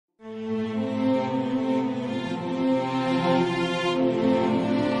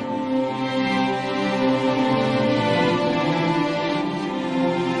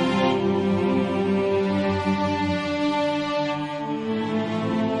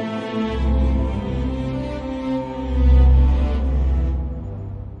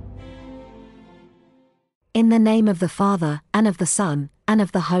In the name of the Father, and of the Son, and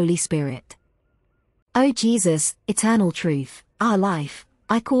of the Holy Spirit. O Jesus, eternal truth, our life,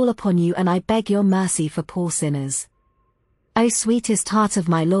 I call upon you and I beg your mercy for poor sinners. O sweetest heart of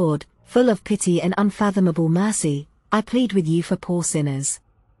my Lord, full of pity and unfathomable mercy, I plead with you for poor sinners.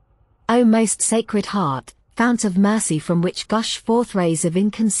 O most sacred heart, fount of mercy from which gush forth rays of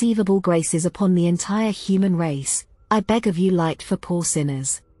inconceivable graces upon the entire human race, I beg of you light for poor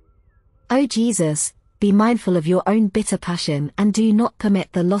sinners. O Jesus, be mindful of your own bitter passion and do not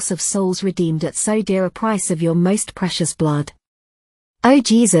permit the loss of souls redeemed at so dear a price of your most precious blood. O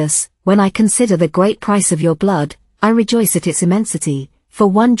Jesus, when I consider the great price of your blood, I rejoice at its immensity, for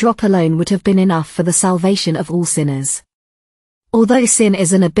one drop alone would have been enough for the salvation of all sinners. Although sin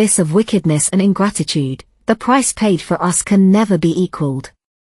is an abyss of wickedness and ingratitude, the price paid for us can never be equaled.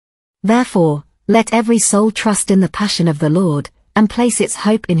 Therefore, let every soul trust in the passion of the Lord, and place its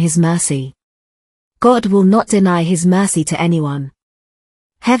hope in his mercy. God will not deny his mercy to anyone.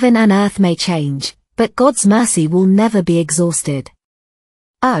 Heaven and earth may change, but God's mercy will never be exhausted.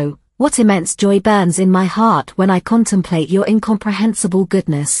 Oh, what immense joy burns in my heart when I contemplate your incomprehensible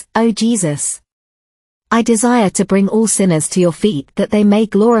goodness, O Jesus. I desire to bring all sinners to your feet that they may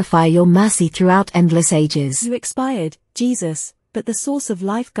glorify your mercy throughout endless ages. You expired, Jesus, but the source of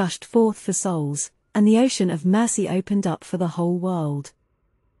life gushed forth for souls, and the ocean of mercy opened up for the whole world.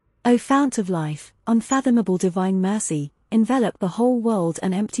 O fount of life, unfathomable divine mercy, envelop the whole world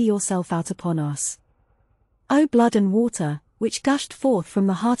and empty yourself out upon us. O blood and water, which gushed forth from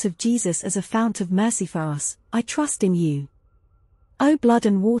the heart of Jesus as a fount of mercy for us, I trust in you. O blood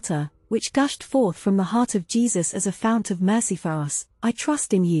and water, which gushed forth from the heart of Jesus as a fount of mercy for us, I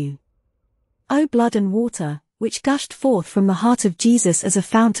trust in you. O blood and water, which gushed forth from the heart of Jesus as a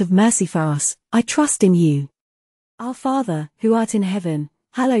fount of mercy for us, I trust in you. Our Father, who art in heaven,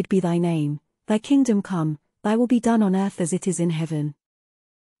 hallowed be thy name, thy kingdom come, thy will be done on earth as it is in heaven.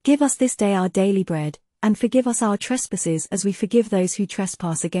 Give us this day our daily bread, and forgive us our trespasses as we forgive those who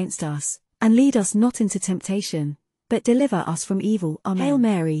trespass against us, and lead us not into temptation, but deliver us from evil. Amen. Hail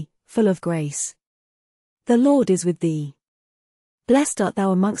Mary, full of grace. The Lord is with thee. Blessed art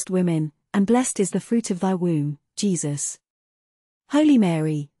thou amongst women, and blessed is the fruit of thy womb, Jesus. Holy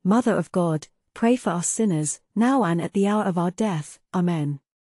Mary, Mother of God, pray for us sinners, now and at the hour of our death. Amen.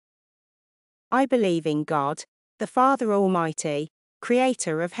 I believe in God, the Father Almighty,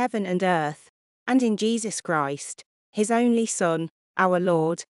 Creator of heaven and earth, and in Jesus Christ, his only Son, our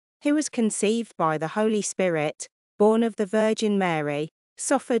Lord, who was conceived by the Holy Spirit, born of the Virgin Mary,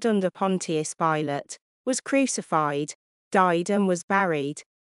 suffered under Pontius Pilate, was crucified, died and was buried.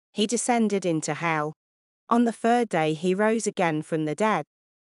 He descended into hell. On the third day he rose again from the dead.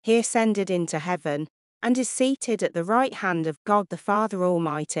 He ascended into heaven, and is seated at the right hand of God the Father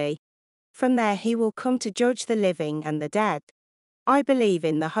Almighty. From there he will come to judge the living and the dead. I believe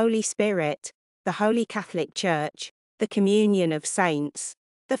in the Holy Spirit, the Holy Catholic Church, the communion of saints,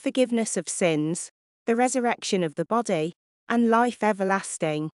 the forgiveness of sins, the resurrection of the body, and life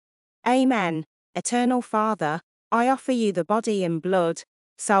everlasting. Amen. Eternal Father, I offer you the body and blood,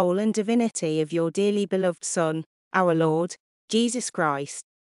 soul and divinity of your dearly beloved Son, our Lord, Jesus Christ,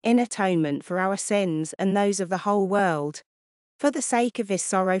 in atonement for our sins and those of the whole world. For the sake of his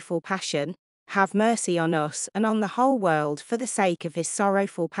sorrowful passion, have mercy on us and on the whole world. For the sake of his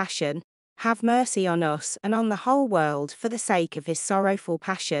sorrowful passion, have mercy on us and on the whole world. For the sake of his sorrowful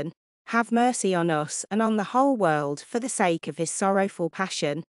passion, have mercy on us and on the whole world. For the sake of his sorrowful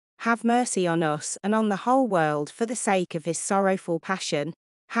passion, have mercy on us and on the whole world. For the sake of his sorrowful passion,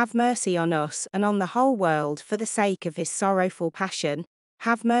 have mercy on us and on the whole world. For the sake of his sorrowful passion,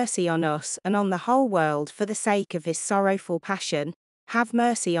 have mercy on us and on the whole world. For the sake of his sorrowful passion, have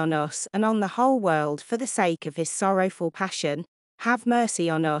mercy on us and on the whole world. For the sake of his sorrowful passion, have mercy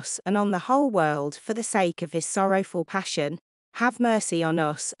on us and on the whole world. For the sake of his sorrowful passion, have mercy on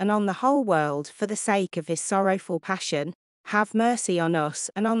us and on the whole world. For the sake of his sorrowful passion, have mercy on us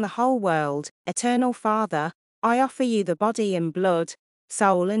and on the whole world. Eternal Father, I offer you the body and blood,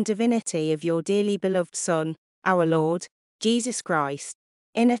 soul and divinity of your dearly beloved Son, our Lord, Jesus Christ,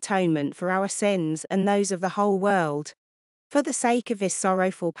 in atonement for our sins and those of the whole world. For the sake of his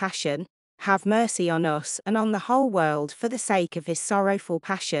sorrowful passion, have mercy on us and on the whole world. For the sake of his sorrowful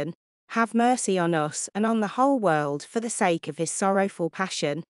passion, have mercy on us and on the whole world. For the sake of his sorrowful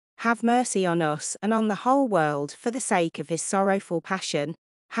passion, have mercy on us and on the whole world. For the sake of his sorrowful passion,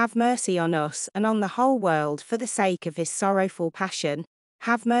 have mercy on us and on the whole world. For the sake of his sorrowful passion,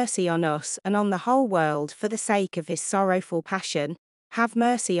 have mercy on us and on the whole world. For the sake of his sorrowful passion, have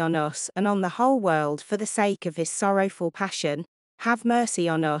mercy on us and on the whole world. For the sake of his sorrowful passion, have mercy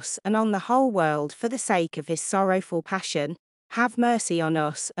on us and on the whole world for the sake of his sorrowful passion. Have mercy on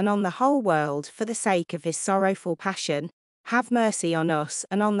us and on the whole world for the sake of his sorrowful passion. Have mercy on us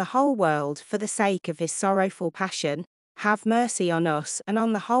and on the whole world for the sake of his sorrowful passion. Have mercy on us and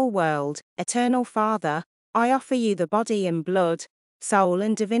on the whole world. Eternal Father, I offer you the body and blood, soul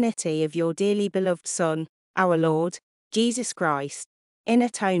and divinity of your dearly beloved Son, our Lord, Jesus Christ, in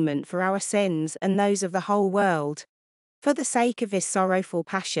atonement for our sins and those of the whole world. For the sake of his sorrowful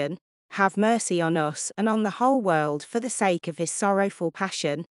passion, have mercy on us and on the whole world for the sake of his sorrowful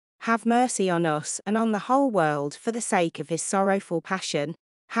passion. Have mercy on us and on the whole world for the sake of his sorrowful passion.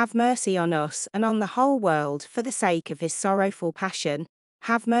 Have mercy on us and on the whole world for the sake of his sorrowful passion.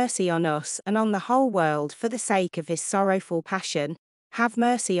 Have mercy on us and on the whole world for the sake of his sorrowful passion. Have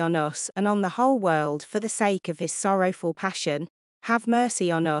mercy on us and on the whole world for the sake of his sorrowful passion. Have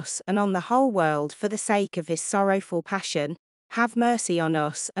mercy on us and on the whole world for the sake of his sorrowful passion. Have mercy on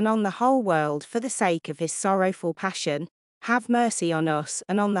us and on the whole world for the sake of his sorrowful passion. Have mercy on us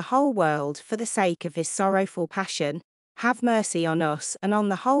and on the whole world for the sake of his sorrowful passion. Have mercy on us and on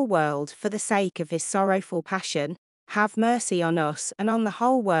the whole world for the sake of his sorrowful passion. Have mercy on us and on the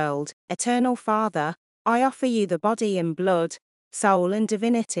whole world. Eternal Father, I offer you the body and blood, soul and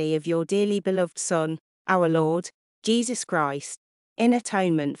divinity of your dearly beloved Son, our Lord, Jesus Christ, in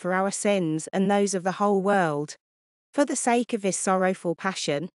atonement for our sins and those of the whole world. For the sake of his sorrowful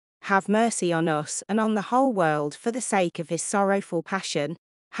passion, have mercy on us and on the whole world for the sake of his sorrowful passion.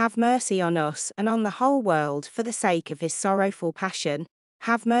 Have mercy on us and on the whole world for the sake of his sorrowful passion.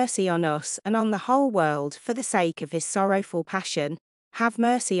 Have mercy on us and on the whole world for the sake of his sorrowful passion. Have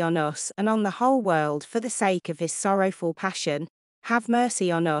mercy on us and on the whole world for the sake of his sorrowful passion. Have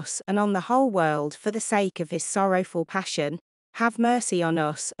mercy on us and on the whole world for the sake of his sorrowful passion. Have mercy on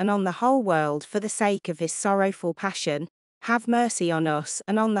us and on the whole world for the sake of his sorrowful passion. Have mercy on us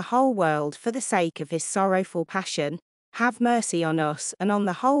and on the whole world for the sake of his sorrowful passion. Have mercy on us and on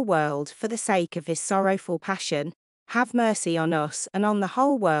the whole world for the sake of his sorrowful passion. Have mercy on us and on the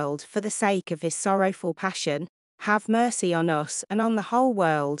whole world for the sake of his sorrowful passion. Have mercy on us and on the whole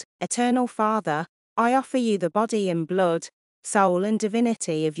world. Eternal Father, I offer you the body and blood, soul and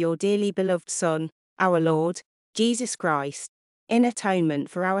divinity of your dearly beloved Son, our Lord, Jesus Christ, in atonement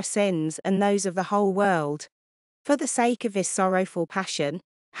for our sins and those of the whole world. For the sake of his sorrowful passion,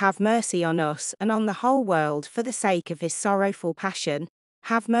 have mercy on us and on the whole world for the sake of his sorrowful passion.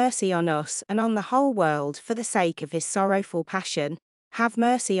 Have mercy on us and on the whole world for the sake of his sorrowful passion. Have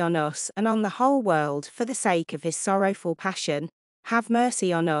mercy on us and on the whole world for the sake of his sorrowful passion. Have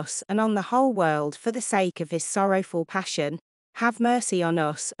mercy on us and on the whole world for the sake of his sorrowful passion. Have mercy on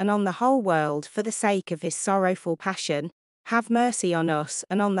us and on the whole world for the sake of his sorrowful passion. Have mercy on us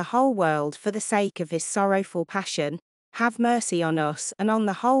and on the whole world for the sake of his sorrowful passion. Have mercy on us and on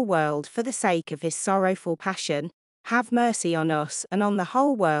the whole world for the sake of his sorrowful passion. Have mercy on us and on the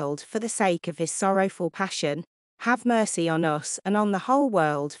whole world for the sake of his sorrowful passion. Have mercy on us and on the whole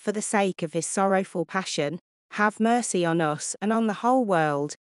world for the sake of his sorrowful passion. Have mercy on us and on the whole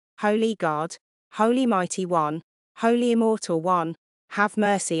world. Holy God, Holy Mighty One, Holy Immortal One, have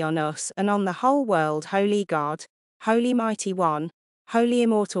mercy on us and on the whole world. Holy God, Holy Mighty One, Holy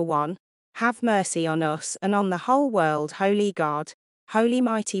Immortal One, have mercy on us and on the whole world. Holy God, Holy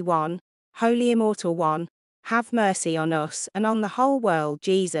Mighty One, Holy Immortal One, have mercy on us and on the whole world.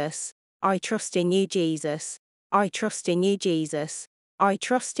 Jesus, I trust in you. Jesus, I trust in you. Jesus, I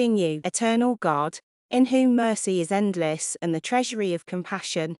trust in you. Eternal God, in whom mercy is endless and the treasury of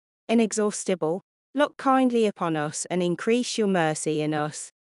compassion inexhaustible, look kindly upon us and increase your mercy in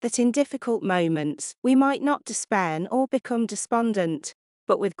us, that in difficult moments we might not despair or become despondent,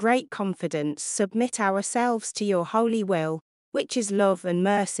 but with great confidence submit ourselves to your holy will, which is love and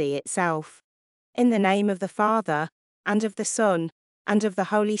mercy itself. In the name of the Father, and of the Son, and of the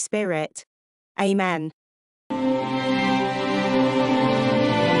Holy Spirit. Amen.